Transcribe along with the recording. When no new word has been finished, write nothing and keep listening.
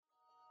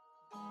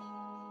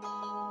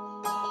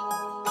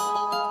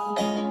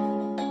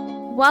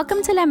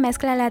Welcome to La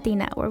Mezcla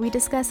Latina, where we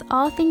discuss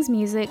all things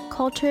music,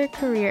 culture,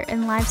 career,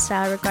 and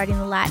lifestyle regarding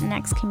the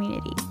Latinx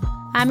community.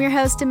 I'm your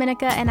host,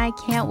 Dominica, and I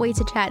can't wait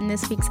to chat in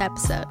this week's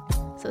episode.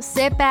 So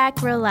sit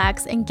back,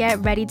 relax, and get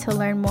ready to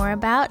learn more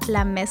about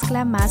La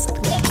Mezcla Más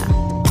Rica.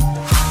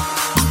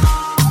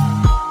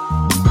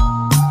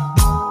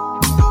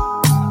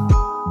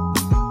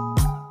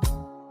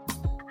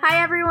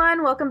 Hi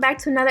everyone, welcome back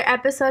to another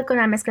episode con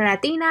La Mezcla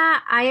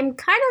Latina. I am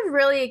kind of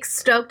really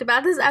stoked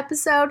about this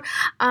episode.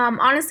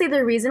 Honestly,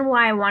 the reason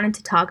why I wanted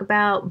to talk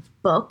about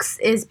books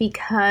is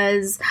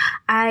because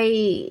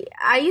I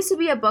used to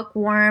be a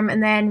bookworm,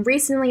 and then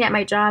recently at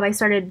my job I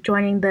started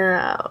joining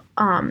the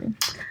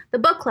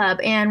book club,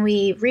 and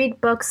we read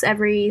books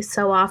every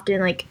so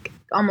often, like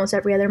almost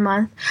every other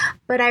month.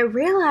 But I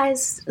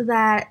realized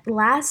that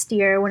last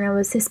year, when it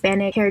was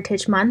Hispanic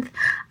Heritage Month,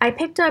 I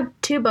picked up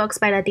 2 books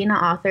by Latina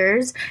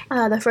authors.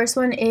 The first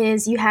one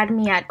is You Had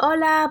Me at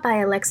Hola by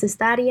Alexis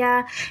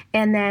Daria,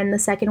 and then the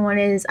second one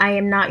is I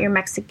Am Not Your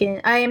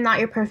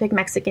Perfect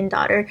Mexican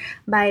Daughter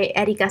by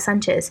Erika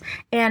Sanchez.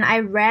 And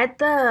I read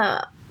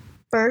the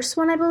first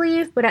one, I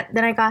believe, but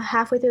then I got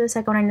halfway through the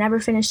second one. I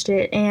never finished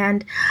it,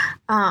 and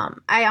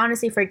I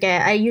honestly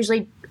forget. I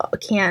usually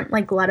can't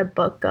let a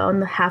book go in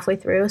the halfway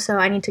through, so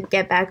I need to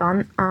get back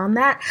on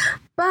that.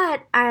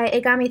 But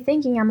it got me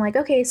thinking. I'm like,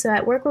 okay, so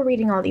at work we're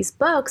reading all these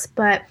books,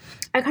 but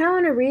I kind of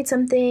want to read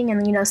something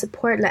and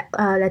support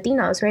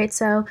Latinos, right?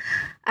 So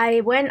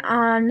I went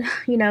on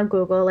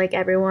Google like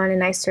everyone,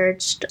 and I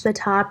searched the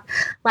top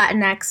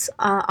Latinx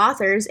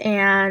authors,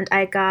 and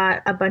I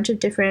got a bunch of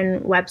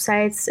different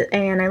websites,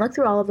 and I looked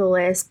through all of the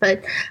lists,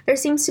 but there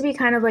seems to be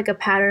kind of like a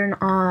pattern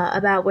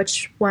about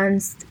which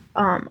ones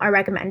are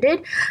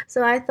recommended.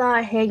 So I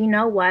thought, hey, you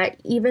know what?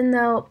 Even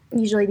though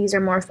usually these are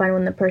more fun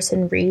when the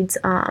person reads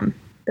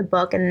the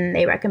book and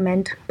they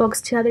recommend books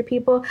to other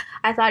people,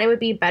 I thought it would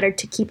be better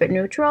to keep it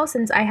neutral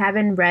since I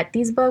haven't read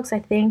these books. I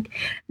think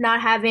not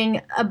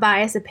having a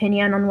biased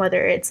opinion on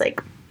whether it's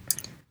like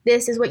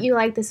this is what you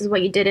like, this is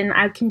what you didn't.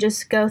 I can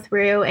just go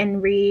through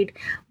and read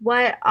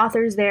what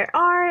authors there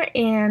are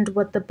and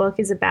what the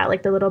book is about,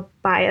 like the little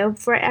bio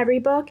for every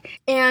book.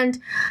 And,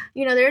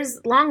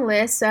 there's long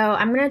lists, so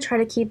I'm going to try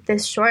to keep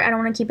this short. I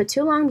don't want to keep it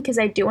too long because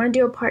I do want to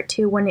do a part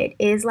 2 when it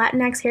is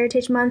Latinx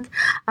Heritage Month,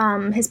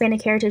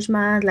 Hispanic Heritage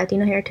Month,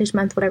 Latino Heritage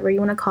Month, whatever you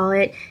want to call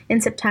it,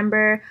 in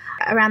September,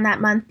 around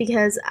that month,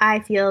 because I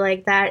feel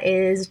like that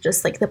is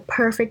just like the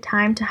perfect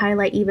time to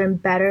highlight even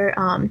better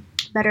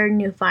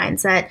new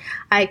finds that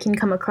I can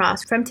come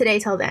across from today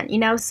till then,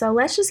 So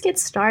let's just get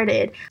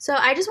started. So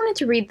I just wanted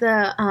to read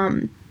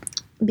the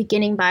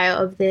beginning bio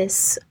of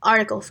this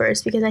article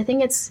first because I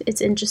think it's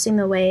interesting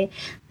the way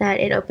that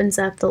it opens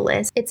up the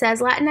list. It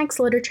says Latinx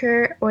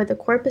literature, or the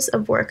corpus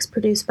of works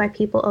produced by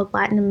people of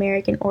Latin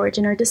American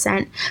origin or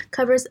descent,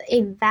 covers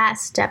a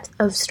vast depth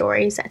of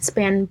stories that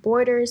span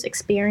borders,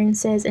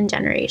 experiences, and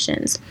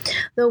generations.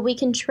 Though we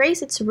can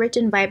trace its rich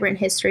and vibrant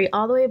history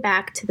all the way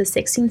back to the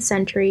 16th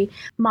century,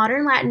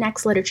 modern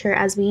Latinx literature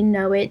as we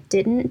know it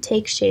didn't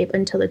take shape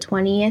until the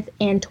 20th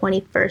and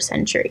 21st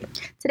century.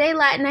 Today,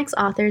 Latinx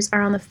authors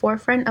are on the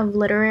forefront of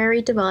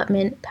literary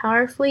development,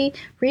 powerfully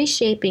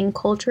reshaping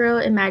cultural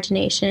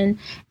imagination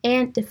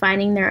and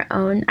defining their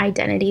own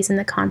identities in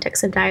the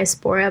context of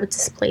diaspora,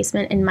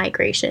 displacement, and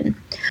migration.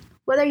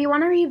 Whether you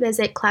want to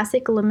revisit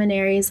classic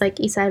luminaries like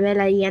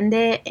Isabel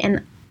Allende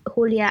and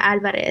Julia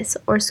Alvarez,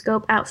 or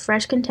scope out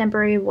fresh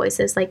contemporary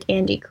voices like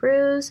Andy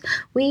Cruz,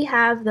 we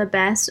have the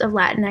best of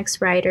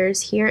Latinx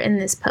writers here in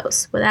this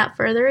post. Without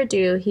further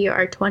ado, here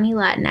are 20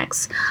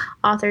 Latinx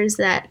authors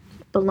that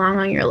belong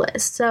on your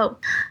list. So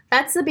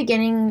that's the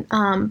beginning,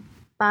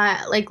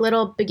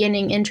 little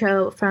beginning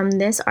intro from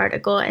this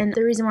article. And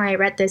the reason why I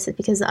read this is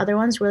because the other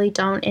ones really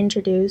don't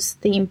introduce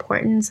the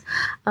importance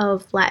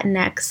of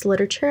Latinx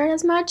literature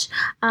as much.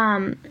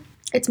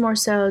 It's more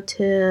so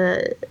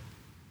to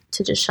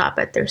just shop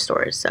at their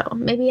stores. So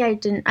maybe I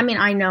didn't. I mean,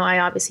 I know I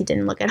obviously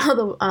didn't look at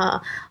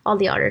all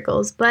the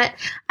articles, but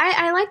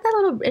I like that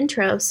little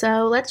intro.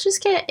 So let's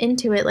just get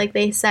into it, like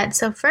they said.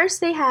 So first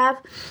they have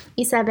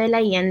Isabel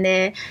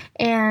Allende,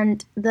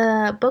 and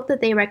the book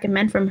that they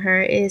recommend from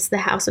her is The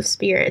House of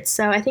Spirits.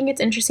 So I think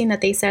it's interesting that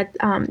they said,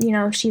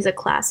 she's a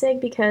classic,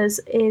 because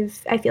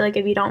I feel like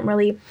if you don't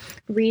really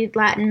read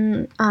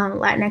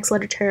Latinx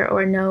literature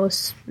or know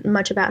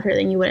much about her,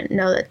 then you wouldn't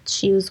know that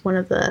she was one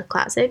of the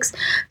classics.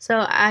 So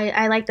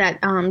I like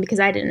that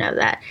because I didn't know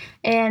that.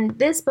 And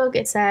this book,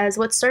 it says,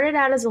 what started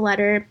out as a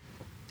letter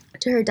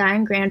to her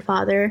dying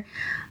grandfather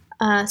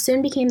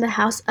soon became The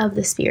House of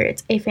the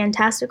Spirits, a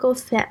fantastical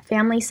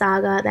family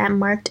saga that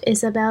marked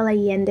Isabel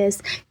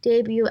Allende's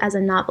debut as a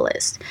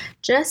novelist.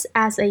 Just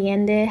as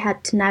Allende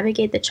had to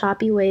navigate the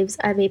choppy waves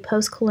of a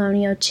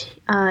post-colonial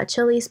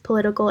Chile's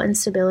political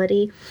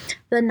instability,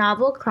 the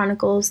novel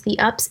chronicles the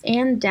ups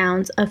and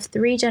downs of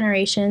 3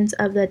 generations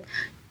of the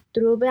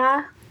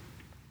Truba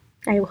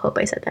I hope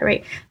I said that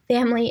right,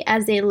 family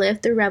as they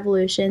live through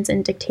revolutions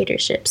and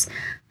dictatorships.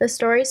 The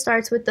story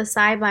starts with the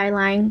sci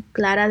byline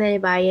Clara del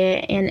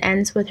Valle and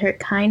ends with her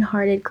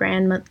kind-hearted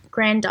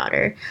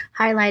granddaughter,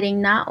 highlighting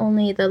not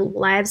only the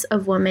lives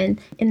of women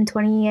in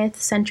 20th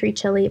century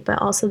Chile,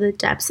 but also the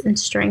depths and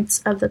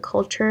strengths of the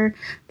culture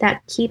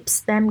that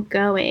keeps them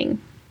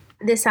going.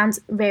 This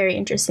sounds very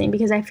interesting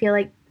because I feel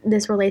like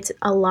this relates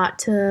a lot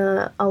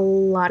to a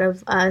lot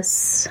of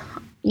us,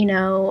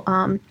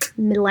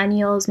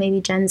 millennials,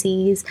 maybe Gen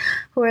Zs,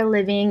 who are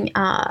living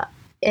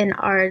and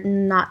are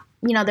not,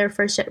 we're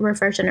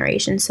first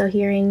generation. So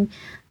hearing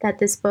that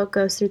this book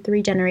goes through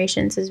 3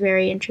 generations is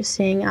very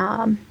interesting.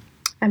 I'm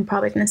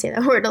probably going to say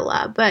that word a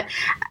lot, but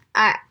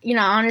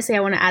honestly,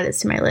 I want to add this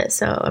to my list,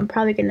 so I'm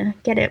probably going to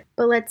get it.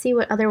 But let's see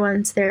what other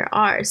ones there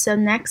are. So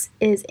next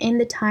is In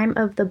the Time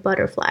of the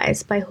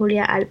Butterflies by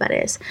Julia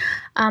Alvarez.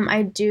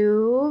 I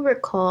do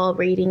recall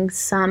reading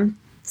some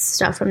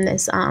stuff from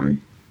this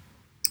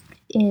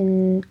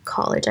in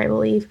college, I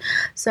believe.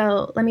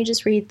 So let me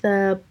just read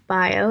the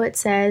bio. It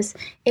says,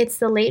 it's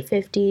the late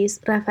 50s.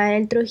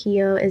 Rafael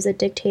Trujillo is a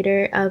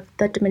dictator of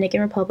the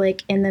Dominican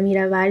Republic, and the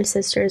Mirabal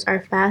sisters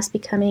are fast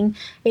becoming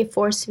a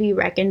force to be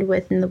reckoned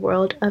with in the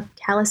world of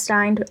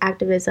clandestine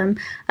activism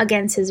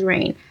against his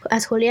reign.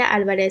 As Julia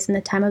Alvarez in The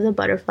Time of the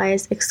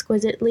Butterflies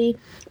exquisitely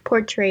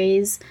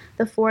portrays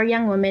the 4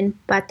 young women,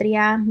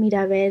 Patria,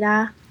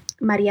 Mirabela,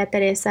 Maria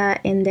Teresa,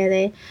 and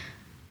Dede,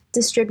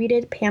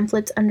 distributed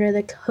pamphlets under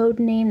the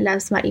codename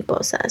Las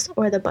Mariposas,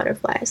 or the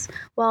Butterflies.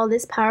 While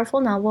this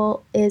powerful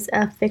novel is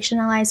a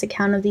fictionalized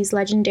account of these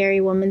legendary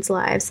women's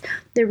lives,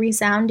 the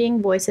resounding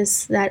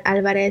voices that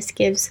Alvarez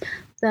gives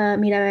the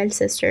Mirabal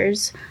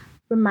sisters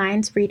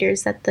reminds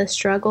readers that the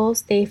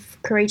struggles they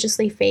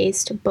courageously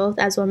faced, both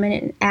as women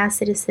and as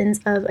citizens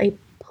of a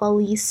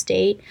police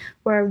state,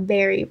 were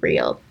very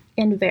real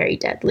and very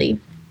deadly.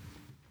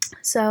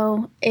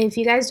 So if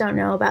you guys don't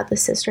know about the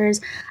sisters,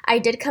 I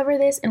did cover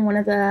this in one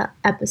of the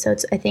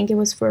episodes. I think it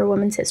was for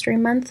Women's History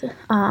Month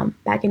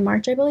back in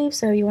March, I believe.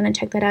 So you want to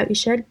check that out, you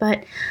should.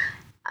 But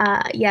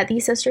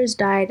these sisters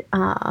died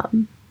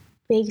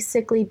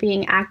basically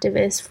being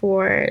activists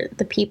for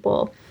the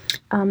people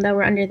that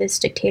were under this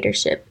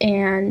dictatorship.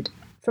 And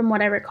from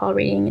what I recall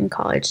reading in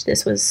college,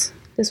 this was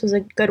a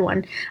good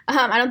one.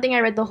 I don't think I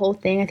read the whole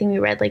thing. I think we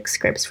read like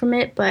scripts from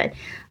it, but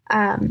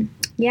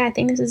I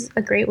think this is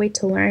a great way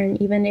to learn,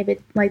 even if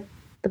it, like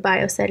the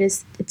bio said,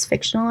 it's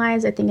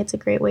fictionalized. I think it's a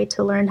great way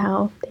to learn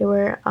how they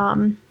were,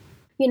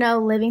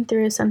 living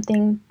through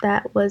something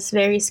that was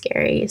very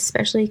scary,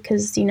 especially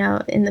because, in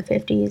the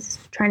 50s,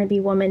 trying to be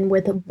a woman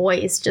with a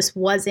voice just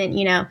wasn't,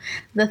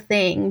 the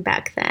thing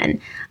back then.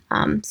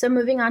 So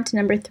moving on to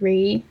number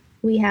 3.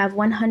 We have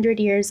 100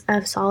 Years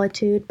of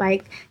Solitude by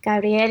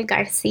Gabriel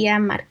Garcia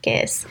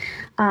Marquez.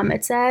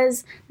 It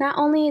says, not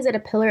only is it a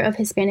pillar of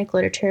Hispanic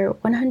literature,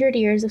 100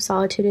 Years of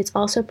Solitude is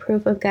also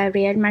proof of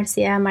Gabriel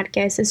Garcia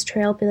Marquez's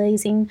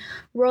trailblazing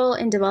role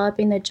in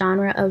developing the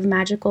genre of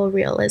magical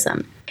realism.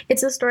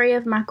 It's the story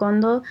of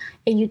Macondo,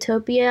 a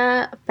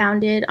utopia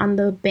founded on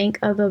the bank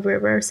of a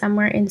river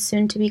somewhere in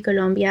soon-to-be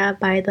Colombia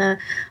by the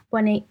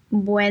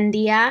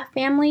Buendia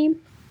family.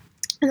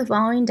 In the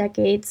following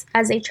decades,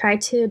 as they try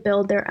to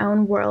build their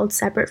own world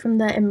separate from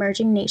the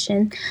emerging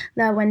nation,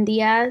 the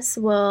Buendias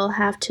will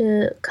have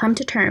to come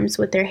to terms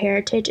with their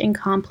heritage and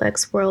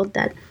complex world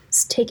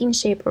that's taking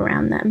shape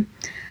around them.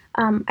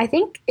 I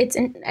think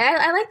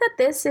I like that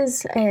this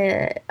is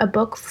a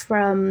book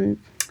from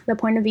the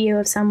point of view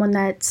of someone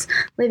that's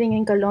living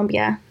in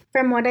Colombia.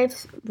 From what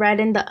I've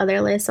read in the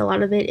other list, a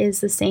lot of it is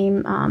the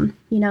same,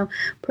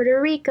 Puerto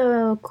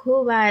Rico,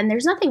 Cuba, and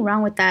there's nothing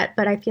wrong with that.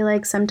 But I feel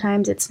like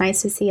sometimes it's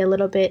nice to see a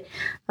little bit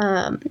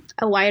a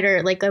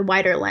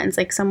wider lens,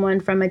 like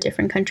someone from a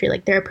different country,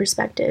 like their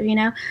perspective,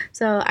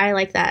 So I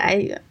like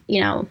that.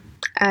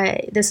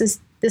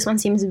 This one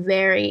seems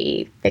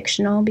very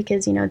fictional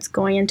because, it's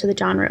going into the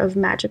genre of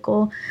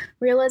magical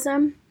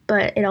realism,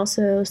 but it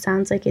also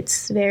sounds like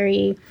it's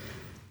very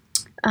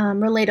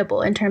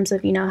relatable in terms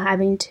of,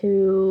 having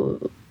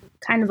to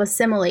kind of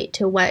assimilate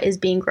to what is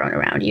being grown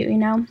around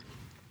you,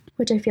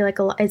 which I feel like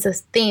is a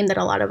theme that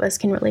a lot of us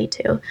can relate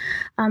to.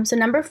 So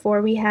number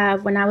 4, we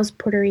have When I Was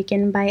Puerto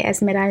Rican by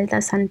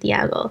Esmeralda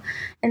Santiago.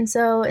 And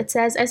so it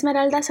says,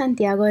 Esmeralda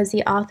Santiago is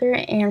the author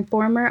and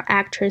former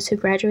actress who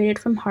graduated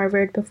from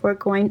Harvard before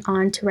going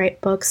on to write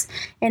books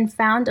and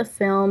found a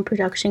film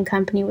production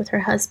company with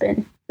her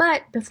husband.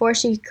 But before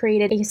she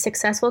created a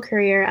successful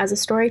career as a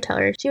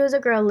storyteller, she was a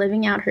girl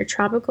living out her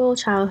tropical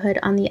childhood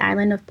on the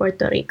island of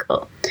Puerto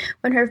Rico.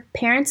 When her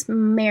parents'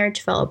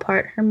 marriage fell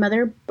apart, her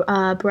mother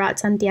brought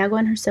Santiago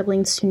and her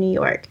siblings to New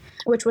York,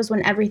 which was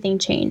when everything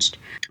changed.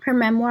 Her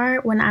memoir,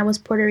 When I Was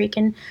Puerto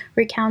Rican,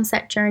 recounts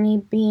that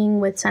journey,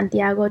 being with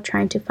Santiago,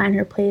 trying to find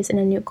her place in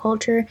a new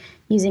culture,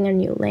 using a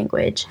new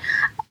language.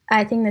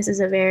 I think this is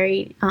a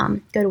very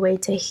good way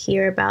to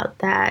hear about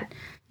that,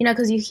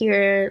 because you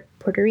hear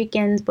Puerto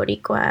Ricans,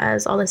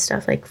 Boricuas, all this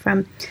stuff like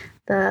from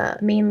the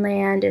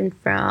mainland and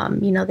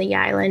from, the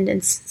island.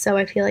 And so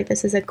I feel like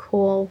this is a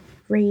cool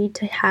read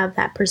to have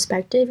that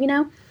perspective,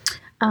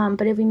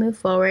 But if we move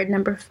forward,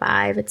 number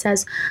 5, it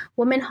says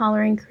Woman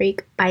Hollering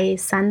Creek by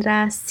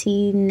Sandra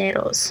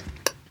Cineros.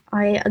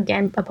 I,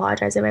 again,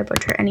 apologize if I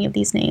butcher any of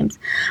these names.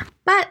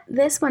 But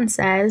this one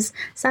says,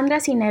 Sandra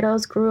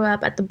Cineros grew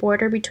up at the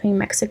border between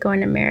Mexico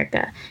and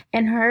America,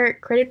 and her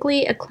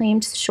critically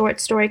acclaimed short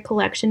story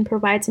collection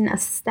provides an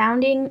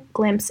astounding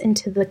glimpse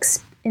into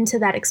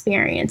that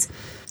experience.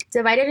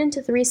 Divided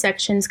into 3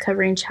 sections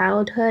covering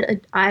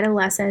childhood,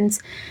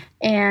 adolescence,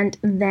 and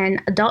then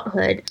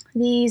adulthood,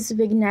 these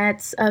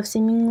vignettes of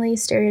seemingly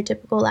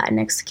stereotypical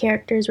Latinx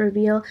characters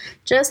reveal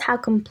just how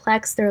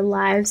complex their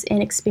lives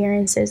and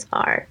experiences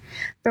are.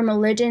 From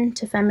religion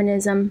to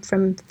feminism,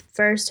 from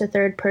first to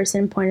third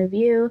person point of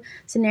view,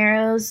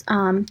 Cineros'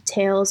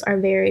 tales are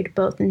varied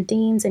both in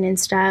themes and in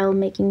style,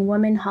 making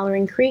Woman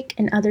Hollering Creek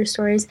and Other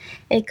Stories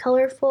a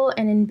colorful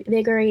and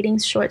invigorating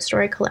short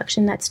story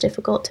collection that's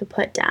difficult to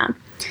put down.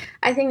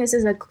 I think this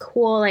is a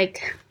cool,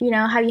 like, you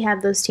know, how you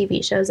have those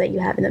TV shows that you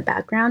have in the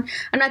background.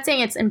 I'm not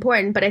saying it's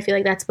important, but I feel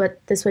like that's what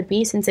this would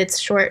be since it's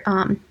short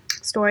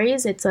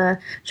stories. It's a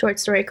short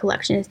story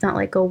collection. It's not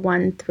like a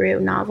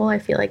 1-through novel. I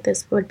feel like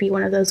this would be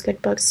one of those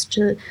good books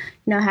to, you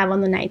know, have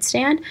on the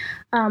nightstand.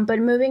 But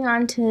moving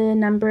on to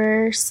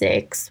number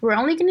 6, we're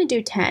only going to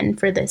do 10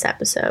 for this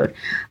episode.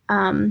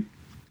 I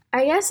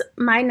guess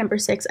my number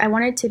 6, I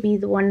wanted to be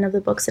the one of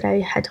the books that I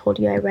had told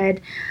you I read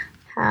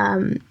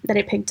that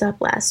I picked up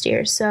last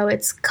year. So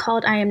it's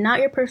called I Am Not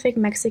Your Perfect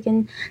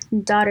Mexican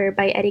Daughter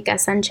by Erika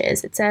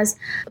Sanchez. It says,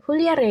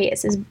 Julia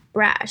Reyes is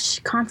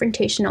brash,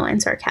 confrontational, and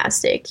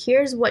sarcastic.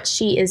 Here's what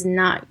she is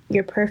not: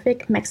 your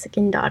perfect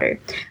Mexican daughter.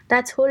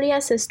 That's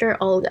Julia's sister,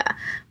 Olga.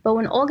 But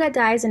when Olga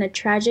dies in a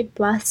tragic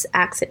bus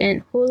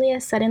accident, Julia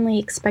suddenly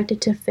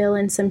expected to fill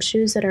in some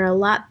shoes that are a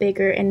lot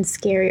bigger and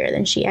scarier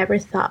than she ever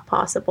thought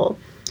possible.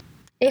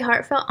 A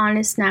heartfelt,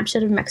 honest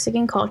snapshot of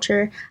Mexican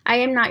culture, I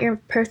Am Not Your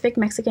Perfect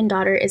Mexican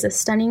Daughter is a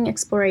stunning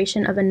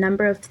exploration of a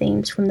number of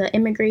themes, from the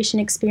immigration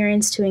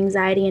experience to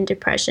anxiety and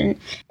depression.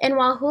 And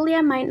while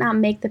Julia might not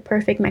make the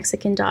perfect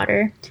Mexican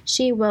daughter,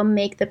 she will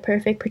make the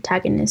perfect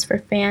protagonist for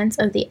fans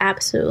of the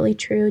absolutely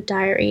true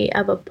diary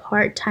of a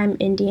part-time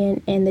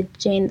Indian and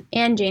Jane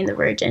the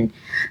Virgin.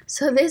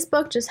 So this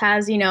book just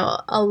has, you know,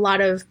 a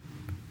lot of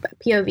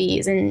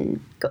POVs and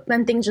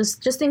things,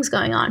 just things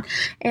going on.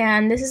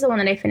 And this is the one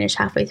that I finished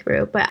halfway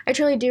through, but I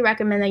truly do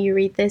recommend that you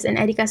read this. And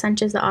Erika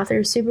Sanchez, the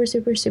author, is super,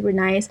 super, super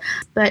nice.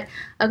 But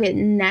okay,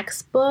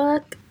 next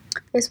book.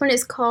 This one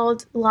is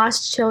called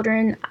Lost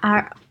Children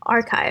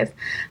Archive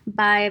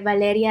by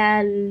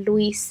Valeria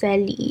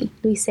Luiselli.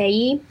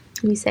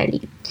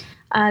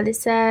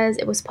 This says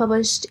it was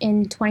published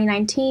in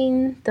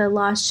 2019. The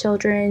Lost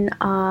Children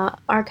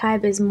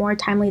Archive is more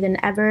timely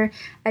than ever.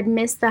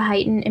 Amidst the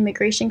heightened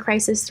immigration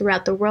crisis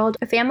throughout the world,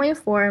 a family of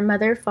 4,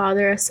 mother,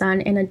 father, a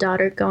son, and a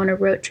daughter, go on a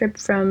road trip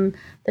from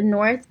the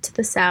north to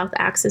the south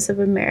axis of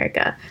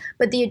America.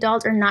 But the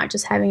adults are not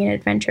just having an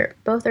adventure.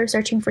 Both are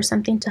searching for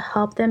something to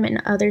help them and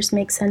others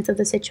make sense of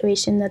the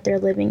situation that they're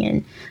living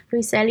in.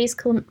 Luiselli's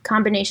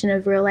combination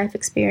of real-life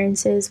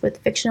experiences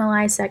with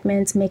fictionalized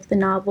segments make the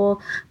novel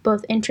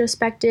both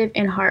introspective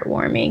and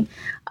heartwarming.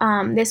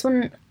 This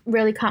one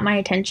really caught my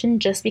attention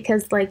just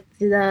because, like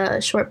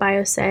the short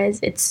bio says,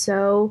 it's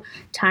so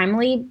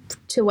timely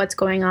to what's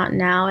going on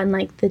now and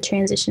like the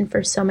transition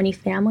for so many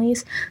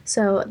families.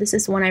 So this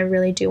is one I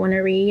really do want to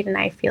read, and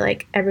I feel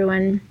like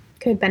everyone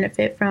could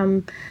benefit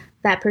from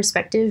that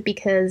perspective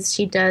because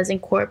she does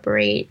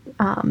incorporate,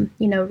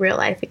 real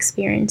life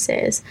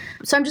experiences.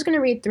 So I'm just going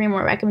to read 3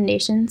 more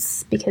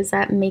recommendations because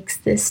that makes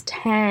this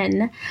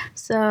 10.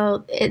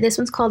 So this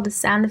one's called The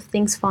Sound of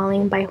Things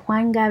Falling by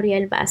Juan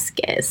Gabriel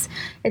Vázquez.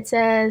 It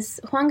says,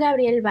 Juan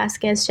Gabriel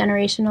Vázquez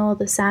generational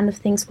The Sound of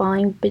Things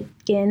Falling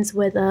begins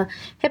with a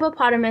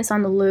hippopotamus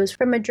on the loose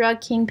from a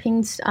drug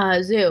kingpin's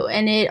zoo,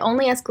 and it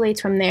only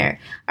escalates from there.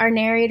 Our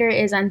narrator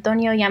is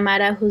Antonio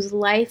Yamada, whose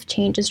life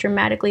changes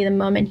dramatically the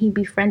moment he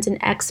befriends an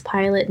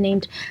ex-pilot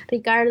named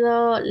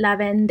Ricardo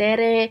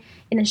Lavendere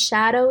in a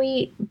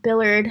shadowy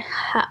billiard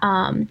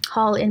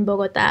hall in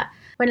Bogota.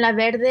 When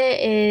Laverde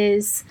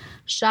is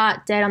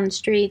shot dead on the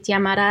street,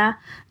 Yamada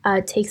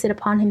takes it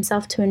upon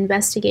himself to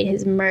investigate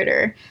his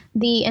murder.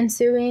 The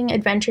ensuing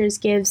adventures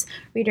gives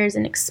readers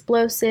an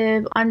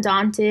explosive,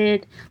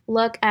 undaunted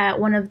look at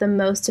one of the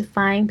most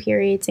defining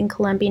periods in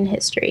Colombian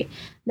history,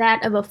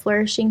 that of a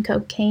flourishing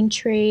cocaine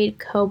trade,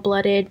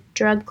 cold-blooded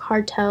drug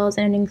cartels,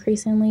 and an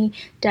increasingly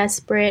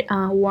desperate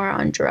war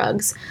on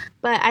drugs.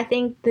 But I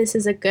think this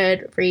is a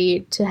good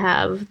read to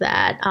have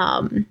that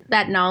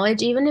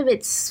knowledge, even if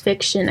it's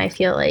fiction. I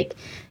feel like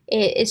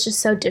it's just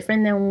so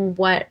different than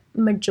what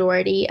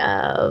majority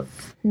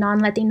of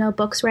non-Latino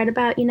books write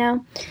about, you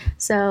know?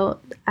 So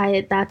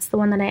that's the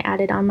one that I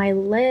added on my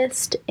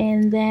list.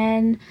 And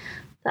then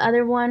the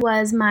other one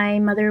was My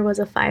Mother Was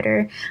a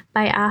Fighter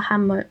by Aja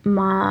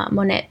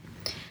Monet.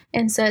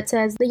 And so it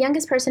says, the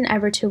youngest person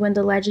ever to win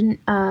the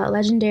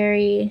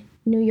legendary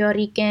New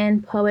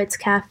Yorican Poets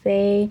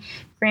Cafe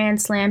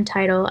Grand Slam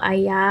title,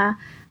 Aja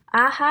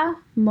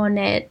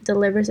Monet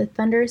delivers a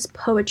thunderous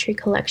poetry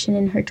collection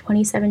in her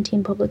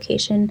 2017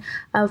 publication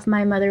of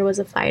My Mother Was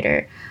a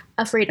Fighter.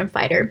 a freedom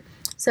fighter.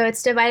 So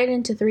it's divided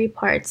into 3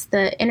 parts: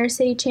 the inner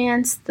city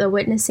chants, the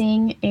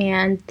witnessing,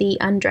 and the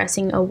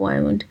undressing a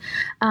wound.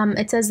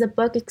 It says the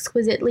book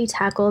exquisitely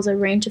tackles a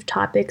range of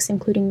topics,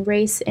 including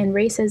race and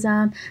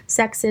racism,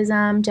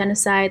 sexism,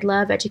 genocide,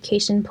 love,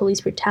 education,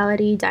 police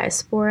brutality,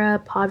 diaspora,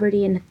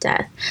 poverty, and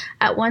death.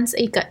 At once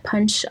a gut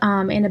punch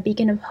and a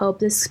beacon of hope,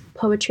 this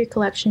poetry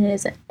collection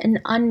is an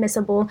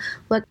unmissable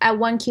look at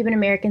one Cuban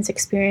American's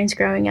experience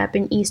growing up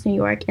in East New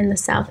York in the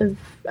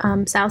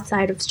south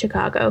side of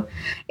Chicago.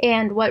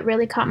 And what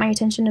really caught my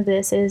attention of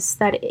this is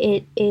that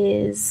it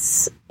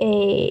is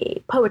a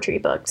poetry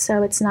book,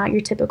 so it's not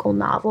your typical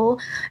novel.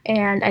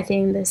 And I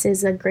think this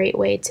is a great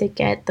way to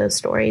get those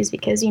stories,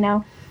 because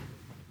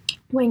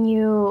when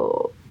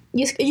you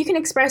can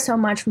express so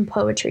much from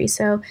poetry.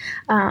 So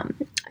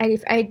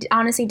I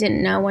honestly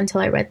didn't know until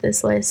I read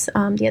this list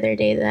the other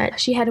day that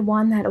she had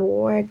won that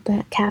award,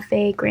 the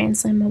Cafe Grand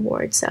Slam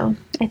Award. So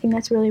I think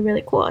that's really,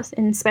 really cool,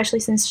 and especially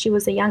since she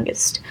was the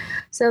youngest.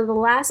 So the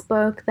last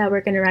book that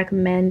we're going to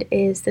recommend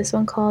is this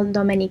one called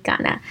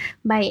Dominicana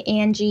by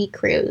Angie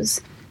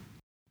Cruz.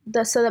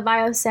 So the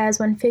bio says,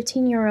 when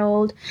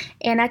 15-year-old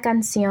Ana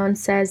Cancion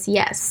says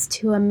yes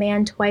to a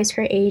man twice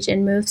her age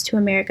and moves to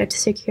America to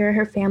secure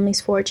her family's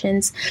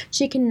fortunes,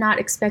 she cannot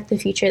expect the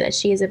future that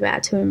she is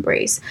about to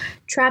embrace.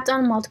 Trapped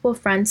on multiple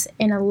fronts,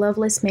 in a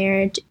loveless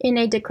marriage, in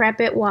a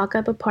decrepit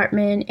walk-up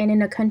apartment, and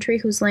in a country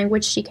whose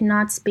language she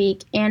cannot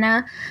speak,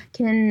 Ana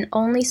can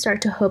only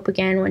start to hope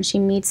again when she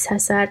meets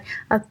Cesar,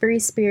 a free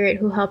spirit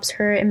who helps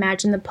her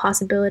imagine the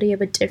possibility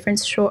of a different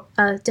sort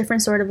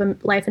of a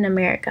life in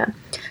America.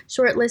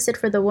 Shortlisted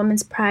for the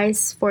Women's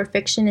Prize for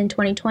Fiction in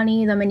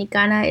 2020,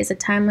 Dominicana is a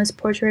timeless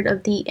portrait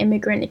of the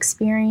immigrant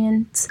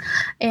experience,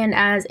 and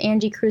as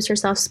Angie Cruz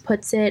herself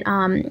puts it,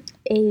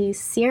 a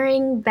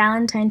searing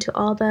Valentine to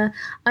all the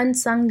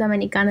unsung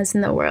Dominicanas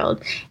in the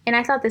world. And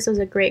I thought this was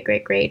a great,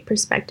 great, great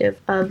perspective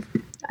of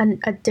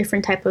a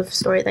different type of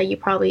story that you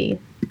probably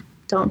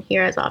don't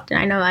hear as often.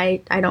 I know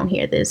I don't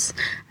hear this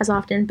as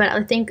often, but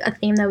I think a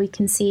theme that we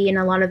can see in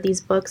a lot of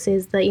these books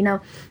is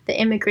the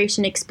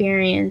immigration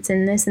experience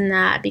and this and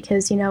that,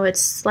 because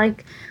it's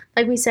like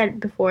we said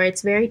before,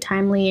 it's very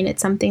timely, and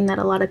it's something that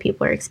a lot of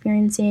people are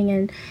experiencing,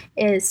 and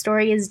his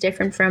story is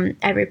different from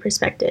every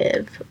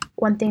perspective.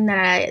 One thing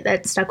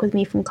that stuck with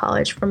me from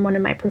college, from one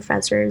of my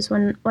professors,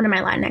 one of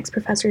my Latinx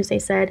professors, they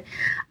said,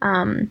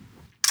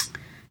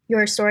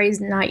 your story is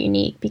not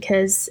unique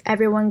because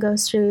everyone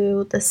goes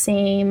through the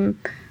same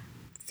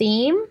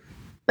theme,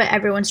 but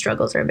everyone's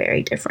struggles are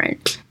very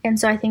different. And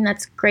so I think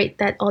that's great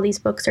that all these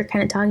books are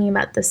kind of talking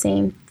about the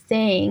same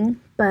thing,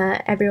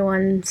 but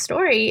everyone's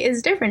story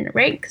is different,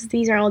 right? Because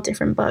these are all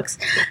different books.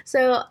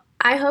 So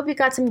I hope you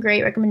got some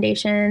great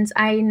recommendations.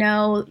 I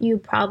know you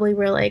probably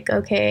were like,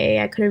 okay,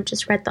 I could have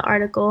just read the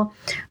article,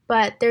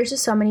 but there's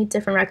just so many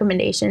different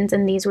recommendations,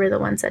 and these were the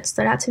ones that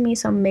stood out to me,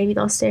 so maybe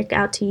they'll stick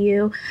out to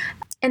you.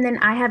 And then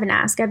I have an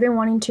ask. I've been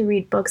wanting to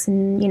read books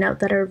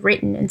that are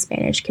written in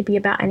Spanish. Could be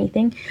about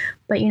anything,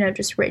 but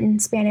just written in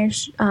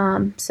Spanish.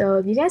 So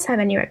if you guys have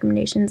any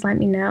recommendations, let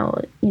me know.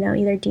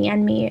 Either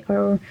DM me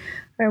or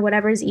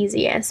whatever is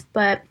easiest.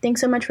 But thanks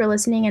so much for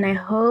listening, and I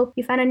hope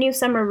you found a new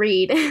summer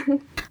read.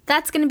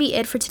 That's going to be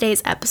it for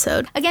today's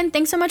episode. Again,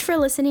 thanks so much for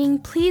listening.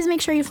 Please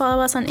make sure you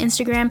follow us on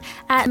Instagram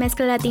at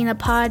Mezcla Latina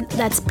Pod.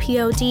 That's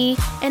POD.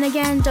 And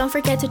again, don't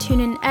forget to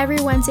tune in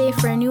every Wednesday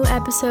for a new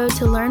episode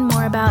to learn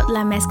more about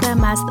La Mezcla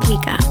Más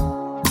Rica.